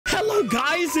Hello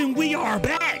guys, and we are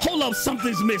back. Hold up,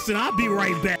 something's missing. I'll be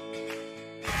right back.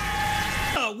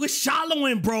 With Shallow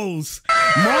and Bros,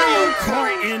 Mario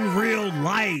Kart in real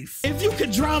life. If you could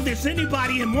drive this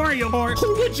anybody in Mario Kart,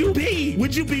 who would you be?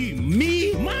 Would you be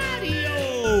me,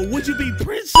 Mario? Would you be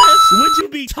Princess? Would you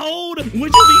be Toad? Would you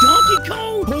be Donkey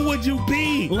Kong? Who would you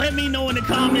be? Let me know in the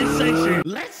comment section.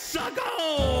 Let's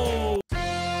go!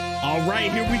 All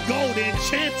right, here we go, the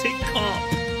Enchanted Cup.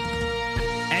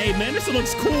 Hey man, this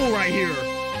looks cool right here.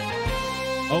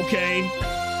 Okay.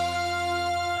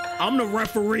 I'm the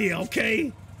referee,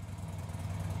 okay?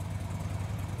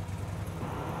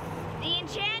 The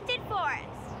Enchanted Forest.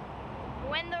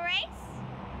 Win the race,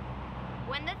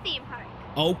 win the theme park.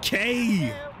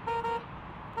 Okay.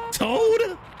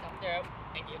 Toad?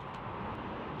 Thank you.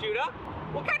 Judah,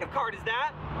 what kind of cart is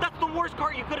that? That's the worst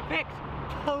cart you could have picked.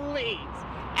 Please.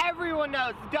 Everyone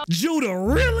knows. Judah,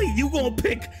 really? You gonna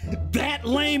pick that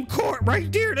lame cart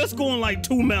right there? That's going like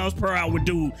 2 miles per hour,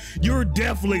 dude. You're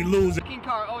definitely losing. Fucking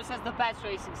car always has the best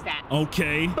racing stats.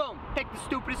 Okay. Boom. Pick the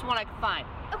stupidest one I can find.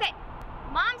 Okay,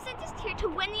 Mom sent us here to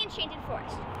win the Enchanted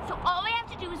Forest. So all we have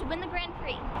to do is win the Grand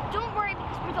Prix. Don't worry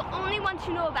because we're the only ones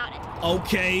who know about it.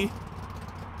 Okay.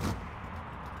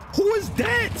 Who is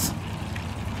that?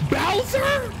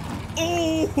 Bowser?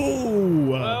 Oh.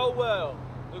 Well.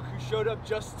 Look who showed up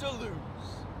just to lose.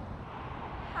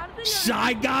 How did they know?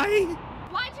 Shy Guy?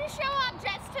 Why'd you show up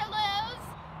just to lose?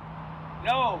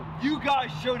 No, you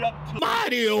guys showed up to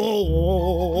Mario.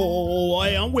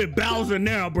 Hey, I'm with Bowser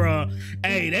now, bro.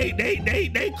 Hey,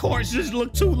 they carts just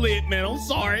look too lit, man. I'm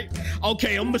sorry.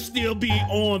 Okay, I'm gonna still be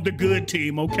on the good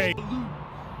team, okay?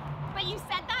 But you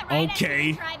said that right Okay. as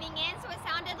you were driving in, so it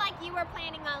sounded like you were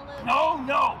planning on losing.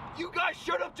 No. You guys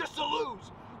showed up just to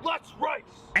lose. Let's race.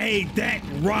 Hey, that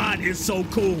rod is so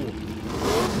cool.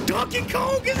 Donkey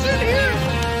Kong is in here.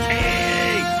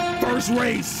 Hey, first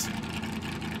race.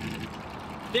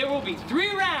 There will be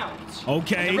 3 rounds.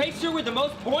 Okay. And the racer with the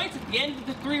most points at the end of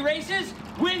the 3 races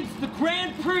wins the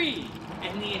Grand Prix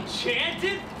and the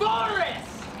Enchanted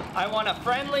Forest. I want a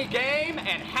friendly game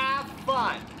and have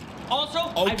fun. Also,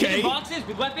 I've Okay. hidden boxes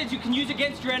with weapons you can use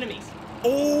against your enemies.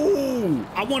 Oh,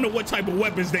 I wonder what type of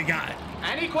weapons they got.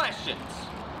 Any questions?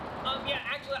 Yeah,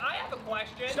 actually, I have a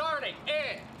question. Starting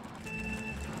in.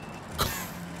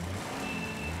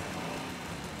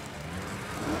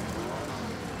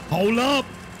 Hold up.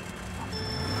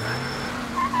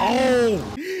 Oh,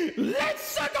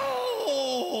 let's go.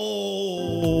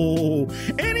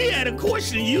 And he had a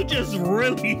question. You just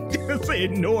really just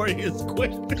ignored his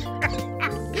question.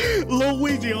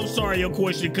 Luigi, I'm sorry, your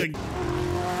question couldn't.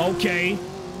 Okay.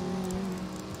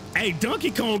 Hey, Donkey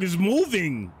Kong is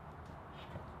moving.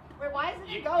 Wait, why isn't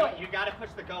it going? You gotta push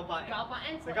the go button. Go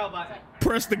button? The go button.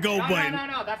 Press the go button.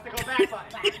 No, that's the go back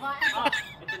button. Oh,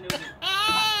 it's a new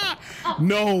one.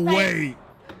 No way.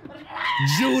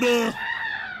 Judah.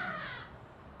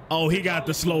 Oh, he got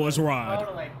the slowest rod.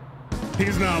 Totally.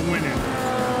 He's not winning.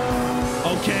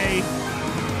 Okay.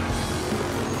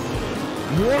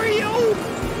 Wario?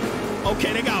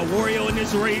 Okay, they got Wario in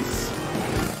this race.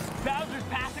 Bowser's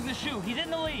passing the shoe. He's in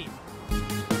the lead.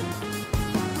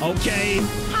 Okay.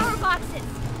 Power boxes.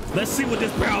 Let's see what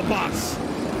this power box.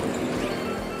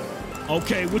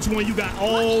 Okay, which one you got?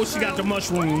 Oh, she got the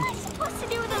mushroom. What am I supposed to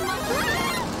do with a mushroom?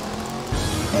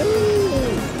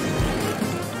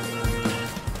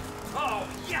 Oh,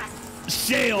 yes!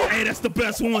 Shell, hey, that's the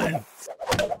best one.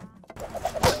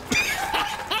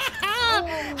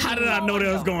 How did I know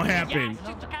that was gonna happen?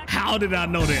 How did I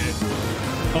know that?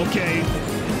 Okay.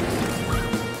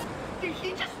 Did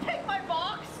he just take my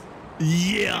box?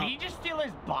 Yeah. Did he just steal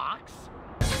his box?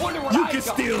 Wonder what You I can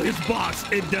got. steal his box.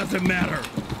 It doesn't matter.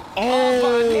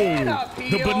 Oh, Banana the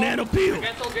peel. banana peel.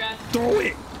 Throw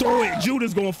it. Throw it.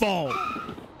 Judah's gonna fall.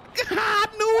 I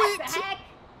knew What it. the heck?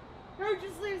 Who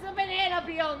just leaves a banana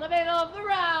peel in the middle of the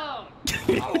road?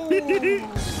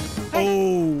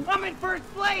 Oh. I'm in first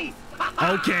place.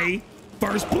 Okay.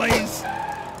 First place.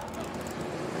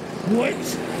 What?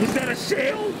 Was that a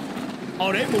shell?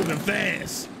 Oh, they moving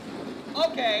fast.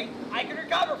 Okay, I can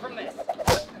recover from this.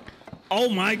 Oh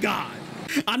my God.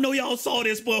 I know y'all saw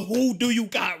this, but who do you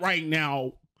got right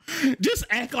now? Just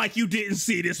act like you didn't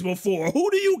see this before.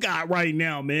 Who do you got right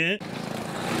now, man?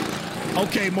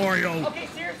 Okay, Mario. Okay,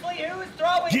 seriously, who is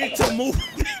throwing Get me? to moving.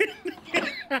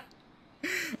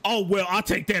 Oh, well, I'll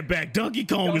take that back. Donkey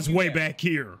Kong is way back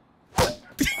here.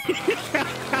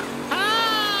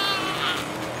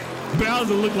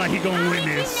 Bowser look like he gonna win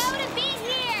this. How did you know to be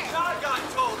here? Shy Guy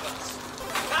told us.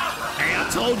 Hey, I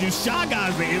told you, Shy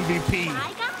Guy's the MVP.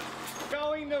 I got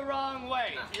Going the wrong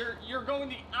way. You're going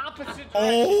the opposite direction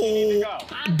Oh, you need to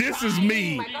go. this is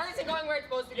me. My car isn't going where it's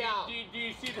supposed to go. Do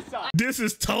you see the sign? This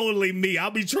is totally me.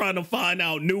 I'll be trying to find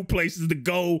out new places to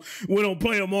go when I'm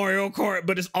playing Mario Kart,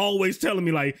 but it's always telling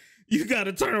me like, you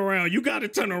gotta turn around. You gotta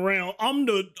turn around. I'm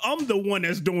the one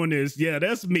that's doing this. Yeah,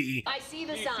 that's me. I see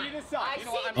the You sign. see the sign. I You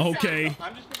know see what, the I'm Okay. sign.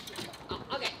 I'm just gonna...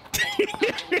 Okay.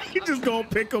 He just gonna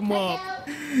pick him up.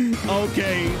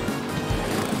 Okay.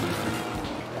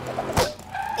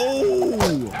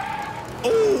 Oh.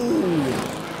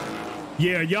 Oh.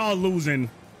 Yeah, y'all losing.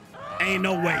 Ain't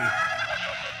no way.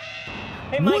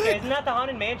 Hey, Micah, What? isn't that the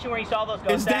haunted mansion where you saw those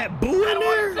ghosts? Is that Boo in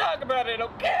there? Talk about it,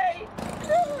 okay?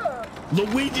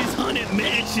 Luigi's Haunted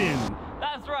Mansion.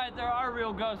 That's right, there are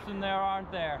real ghosts in there, aren't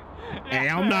there? Hey,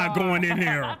 I'm not going in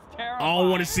here. That's I terrible. don't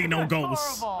want to see no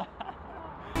ghosts. Horrible.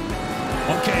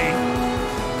 Okay.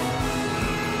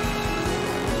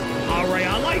 All right,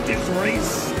 I like this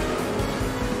race.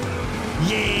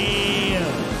 Yeah.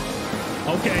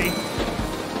 Okay.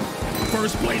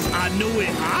 First place, I knew it.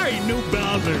 I already knew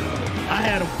Bowser. I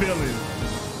had a feeling.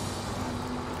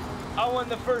 I won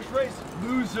the first race,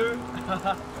 loser.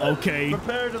 Okay.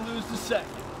 Prepare to lose the second.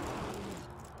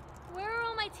 Where are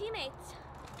all my teammates?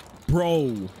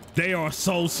 Bro, they are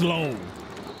so slow.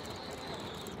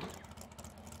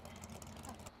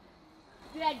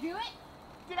 Did I do it?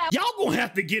 Did I? Y'all gonna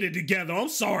have to get it together. I'm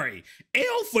sorry.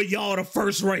 L for y'all the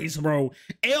first race, bro.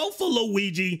 L for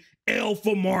Luigi, L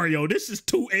for Mario. This is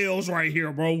 2 L's right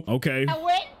here, bro. Okay. I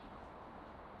win?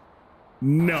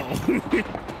 No.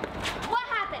 What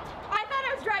happened? I thought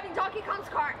I was driving Donkey Kong's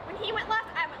car. When he went left,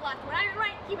 I went left. When I went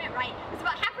right, he went right. It was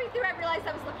about halfway through I realized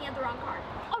I was looking at the wrong car.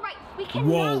 All right, we cannot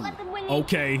Whoa. let them win the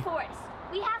Okay. force.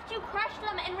 We have to crush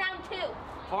them in round 2.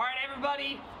 All right,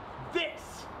 everybody,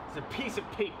 this is a piece of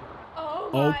paper. Oh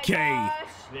my Okay. gosh.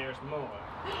 There's more.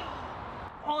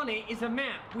 On it is a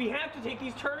map. We have to take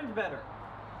these turns better.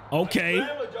 Okay.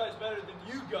 Strategize better than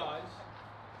you guys.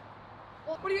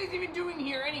 Well, what are you guys even doing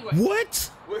here anyway? What?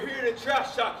 We're here to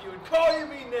trash talk you and call you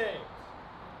mean names.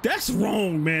 That's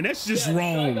wrong, man. That's just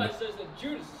wrong. That guy says that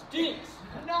Judas stinks.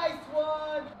 Nice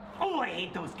one. Oh, I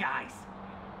hate those guys.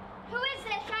 Who is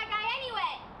this shy guy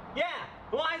anyway? Yeah,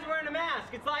 why is he wearing a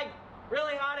mask? It's like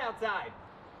really hot outside.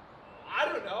 I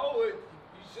don't know.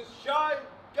 He's just shy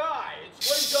guy. It's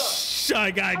what he does.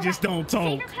 Shy guy just don't Save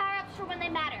talk. your power-ups for when they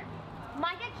matter.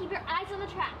 Micah, keep your eyes on the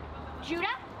track.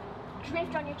 Judah,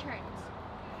 drift on your turns.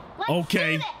 Let's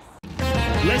Okay. do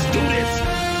this. Let's do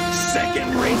this.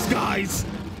 Second race, guys.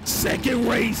 Second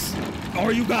race.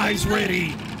 Are you guys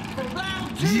ready?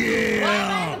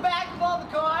 Yeah. back of all the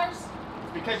cars?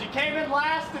 Because you came in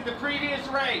last in the previous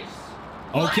race.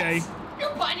 Okay. What? You're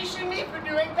punishing me for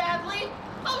doing badly?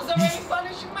 I was already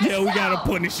punishing myself. Yeah, we gotta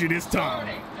punish you this time.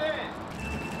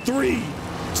 3,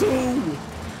 2.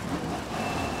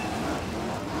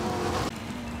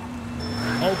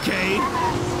 Okay.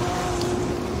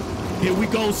 Here we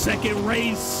go, second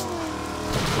race.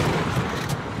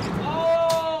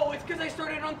 Oh, it's because I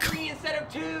started on 3 instead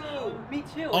of 2. Me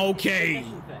too. Okay.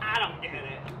 I don't get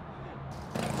it.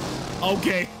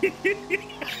 Okay.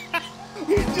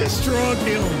 He just struck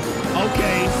him.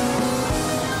 Okay.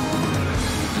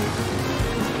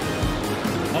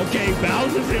 Okay,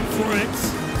 Bowser's in front.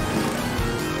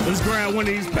 Let's grab one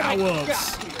of these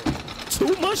power-ups.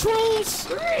 2 mushrooms?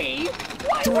 3?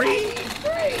 Why 3? would I need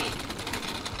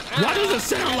 3? Why does it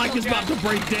sound like it's about to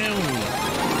break down?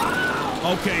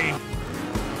 Okay.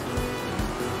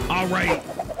 All right.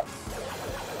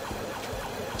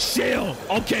 Shell.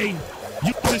 Okay.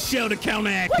 Use the shell to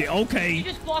counteract it. You Okay.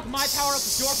 just block my power up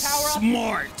with your power up?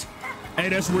 Smart. Hey,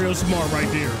 that's real smart right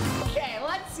there. Okay,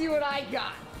 let's see what I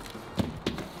got.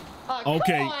 A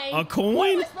Okay, coin? a coin? What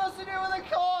am I supposed to do with a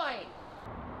coin?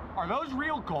 Are those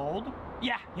real gold?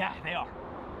 Yeah, they are.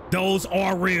 Those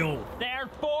are real. They're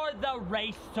for the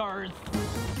racers.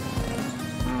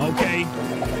 Okay.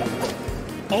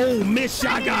 Oh, Miss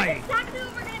Shy Guy. Exactly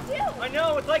what we're gonna do. I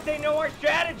know, it's like they know our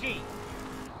strategy.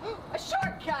 A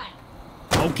shortcut.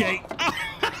 Okay. Not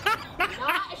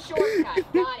a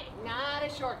shortcut. Got it. Not a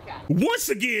shortcut. Once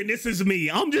again, this is me.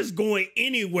 I'm just going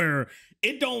anywhere.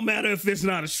 It don't matter if it's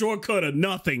not a shortcut or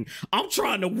nothing. I'm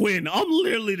trying to win. I'm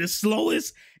literally the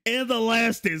slowest and the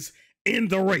lastest in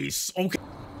the race. Okay.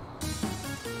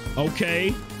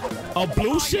 Okay. A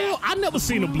blue shell? I never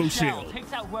seen a blue shell.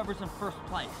 Takes out whoever's in first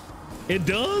place. It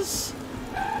does?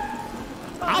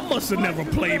 I must have never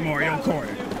played Mario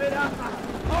Kart.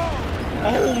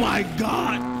 Oh my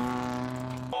God.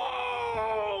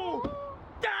 Oh,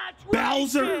 that's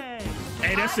Bowser? racing.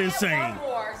 Hey, that's insane. One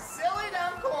more silly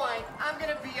dumb coin, I'm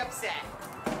gonna be upset.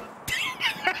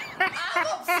 I'm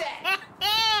upset.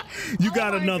 You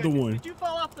got Oh my another goodness, one. Did you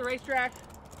fall off the racetrack?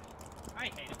 I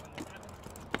hate it when this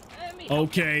happens. Let me help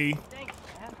Okay. you. Thanks,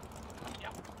 Dad.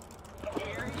 Yep.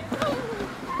 Here you go.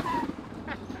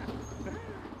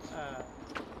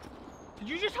 Did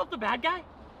you just help the bad guy?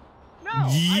 No.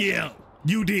 Yeah,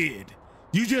 you did.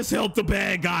 You just helped the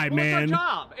bad guy, Well, man. it's our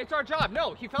job. It's our job.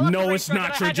 No, he fell off the No, it's racetrack not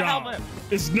and I your had to help job. him.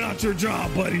 It's not your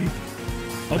job, buddy.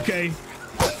 Okay.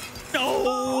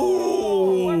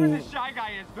 Whoever No. this shy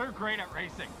guy is, they're great at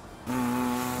racing.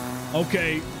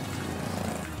 Okay.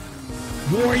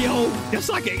 Wario, that's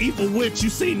like an evil witch. You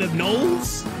seen the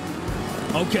nose?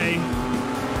 Okay.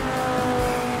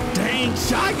 Dang,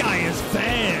 Shy Guy is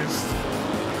fast.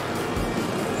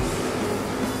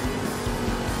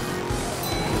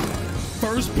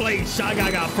 First place. Shy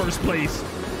Guy got first place.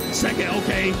 Second,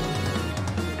 okay.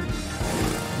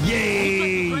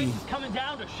 Yay. The race is coming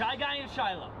down to Shy Guy and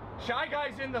Shiloh. Shy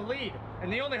Guy's in the lead,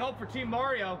 and the only hope for Team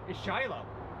Mario is Shiloh.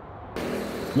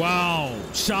 Wow.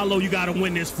 Shiloh, you got to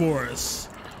win this for us.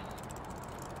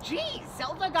 Geez,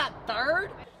 Zelda got third?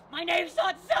 My name's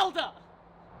not Zelda.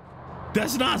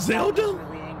 That's not Zelda?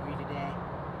 Really angry today.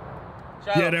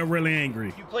 Shiloh, Yeah, they're really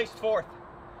angry. you placed fourth,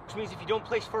 which means if you don't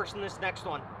place first in this next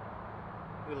one,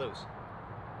 we lose.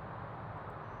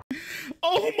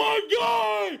 Oh my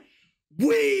God!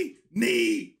 We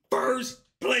need first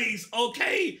place,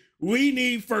 okay? We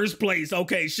need first place.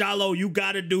 Okay, Shiloh, you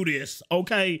gotta do this,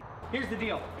 okay? Here's the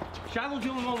deal. Shiloh's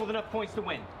the only one with enough points to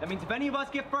win. That means if any of us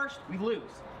get first, we lose.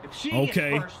 If she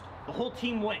Okay. gets first, the whole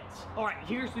team wins. All right,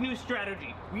 here's the new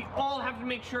strategy. We all have to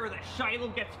make sure that Shiloh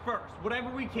gets first, whatever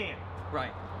we can.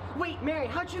 Right. Wait, Mary,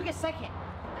 how'd you get second?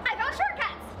 I found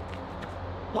shortcuts.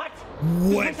 What?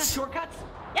 You What? went to shortcuts?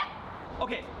 Yep.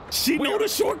 Okay. She know Where? the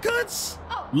shortcuts?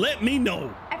 Oh. Let me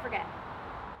know. I forget.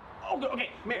 Oh, okay,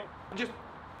 Mary, just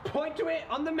point to it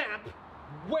on the map.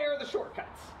 Where are the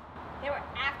shortcuts? They were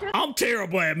after. I'm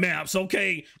terrible at maps,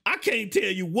 okay? I can't tell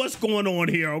you what's going on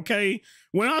here, okay?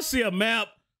 When I see a map,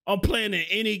 I'm playing in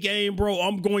any game, bro,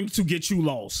 I'm going to get you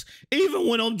lost. Even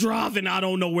when I'm driving, I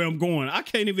don't know where I'm going. I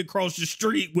can't even cross the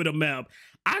street with a map.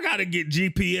 I gotta get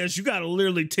GPS. You gotta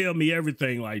literally tell me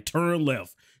everything, like turn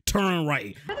left, turn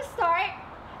right. For the start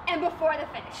and before the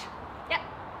finish. Yep.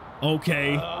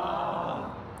 Okay.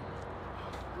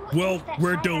 Who Well, is that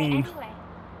we're shy guy doomed. anyway?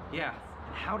 Yeah.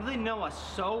 And how do they know us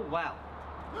so well?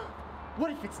 What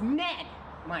if it's Ned,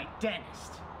 my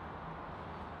dentist?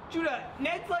 Judah,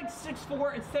 Ned's like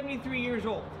 6'4" and 73 years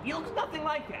old. He looks nothing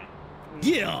like that.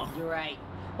 Yeah. You're right.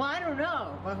 Well, I don't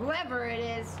know, but whoever it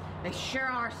is, they sure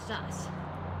are sus.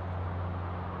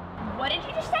 What did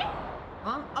you just say?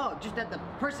 Huh? Oh, just that the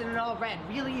person in all red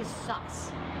really is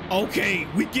sus. Okay,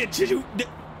 we get you.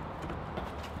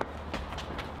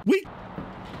 We.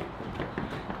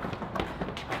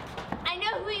 I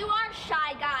know who you are,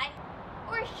 shy guy.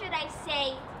 Or should I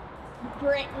say,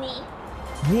 Brittany?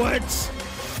 What?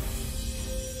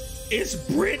 It's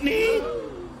Brittany?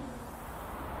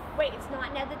 Wait, it's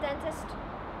not Ned the dentist?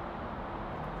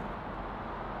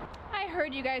 I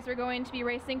heard you guys were going to be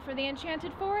racing for the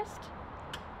Enchanted Forest.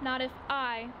 Not if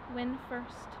I win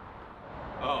first.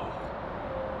 Oh.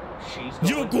 She's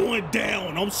You're going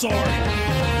down. I'm sorry.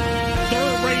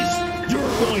 Third race,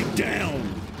 you're going down.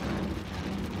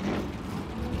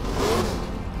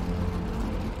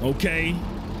 Okay.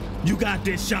 You got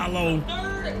this, Shiloh.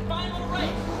 Third and final race.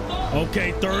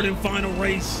 Okay, third and final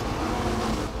race.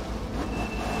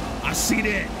 I see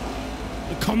that.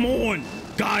 Come on.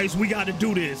 Guys, we got to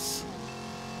do this.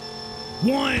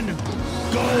 One,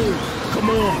 go. Come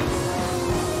on.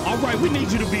 All right, we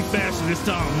need you to be faster this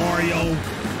time, Mario.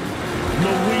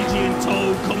 Luigi and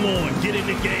Toad, come on. Get in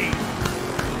the game.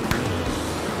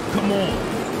 Come on.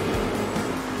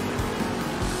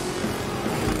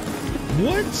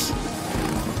 What?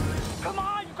 Come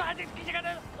on, you got this. You got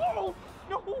this. Oh,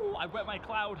 no. I wet my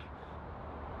cloud.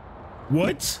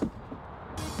 What?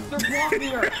 They're blocking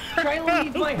her. Shiloh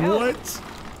needs my help. What?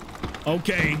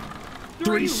 Okay.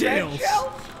 Three red shells.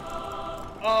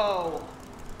 Oh.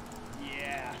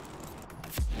 Yeah.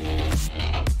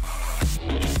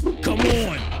 Come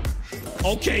on.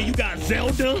 Okay, you got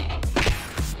Zelda,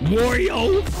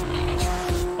 Wario.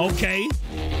 Okay.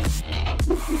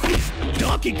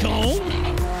 Donkey Kong.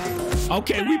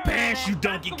 Okay, we passed you,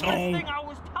 Donkey That's the worst Kong. thing I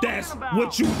was talking That's about.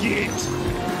 what you get.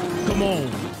 Come on.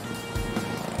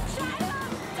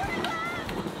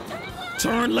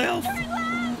 Turn left.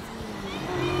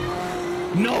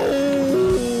 No.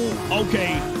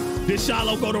 Okay. Did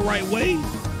Shiloh go the right way?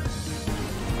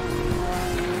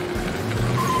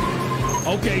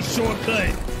 Okay, shortcut.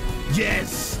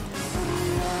 Yes.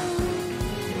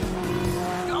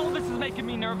 Oh, this is making me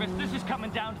me nervous. This is coming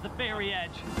down to the very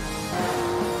edge.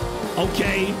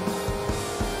 Okay.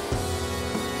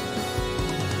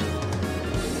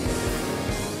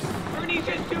 Ernie's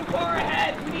just too far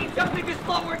ahead. We need something to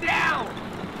slow her down.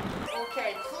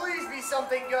 Okay, please be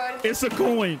something good. It's a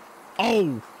coin.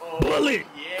 Oh, bullet.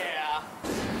 Yeah.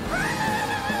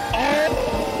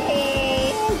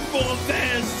 Oh, going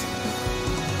fast.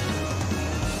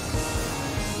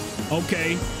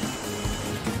 Okay.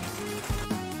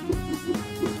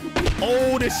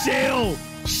 Oh, the shell.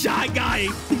 Shy Guy.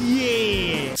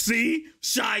 Yeah. See?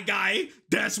 Shy Guy.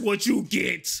 That's what you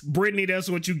get. Brittany, that's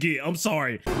what you get. I'm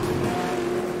sorry.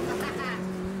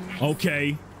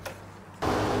 Okay.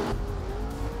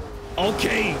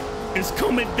 Okay. It's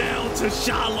coming down to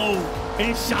Shallow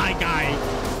and Shy Guy.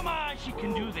 Come on, she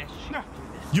can do this. She can do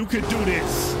this. You can do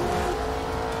this.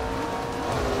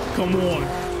 Come on.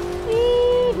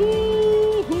 Ooh,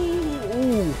 ooh, ooh,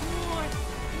 ooh.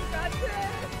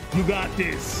 You got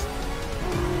this.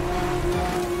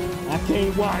 I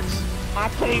can't watch. I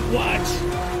can't watch.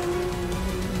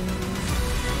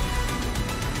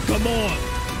 Come on.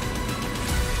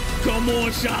 Come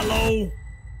on, Shallow.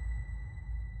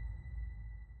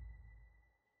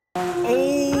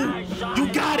 Oh,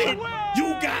 you got it.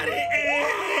 You got it.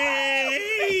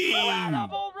 Hey.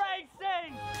 Incredible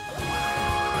racing!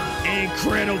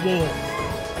 Incredible.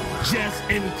 Just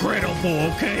incredible,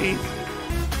 okay?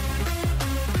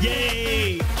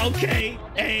 Yay. Okay.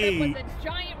 Hey. It was a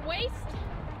giant waste.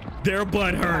 Their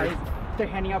butt hurt. They're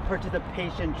handing out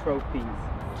participation trophies.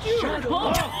 Shut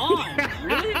up!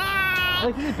 Really?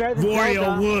 Like, this is better than Wario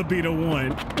Zelda. would be the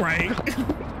one, right?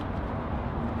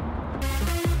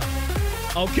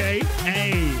 Okay.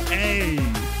 Hey, hey.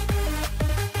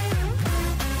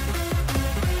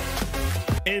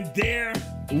 And there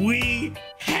we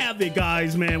have it,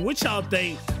 guys, man. What y'all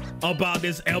think about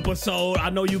this episode? I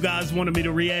know you guys wanted me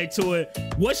to react to it.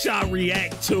 What should I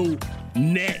react to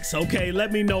next? Okay,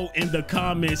 let me know in the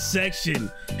comment section.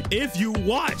 If you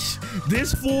watch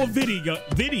this full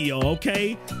video,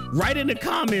 okay, write in the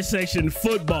comment section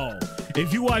football.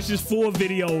 If you watch this full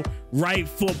video, write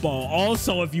football.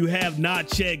 Also, if you have not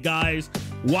checked, guys,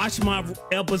 watch my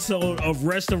episode of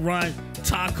Restaurant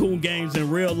Tycoon Games in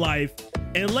Real Life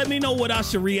and let me know what I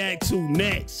should react to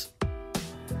next.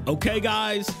 Okay,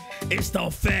 guys, it's the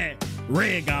Fat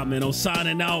Red Guy, man. I'm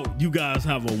signing out. You guys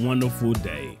have a wonderful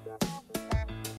day.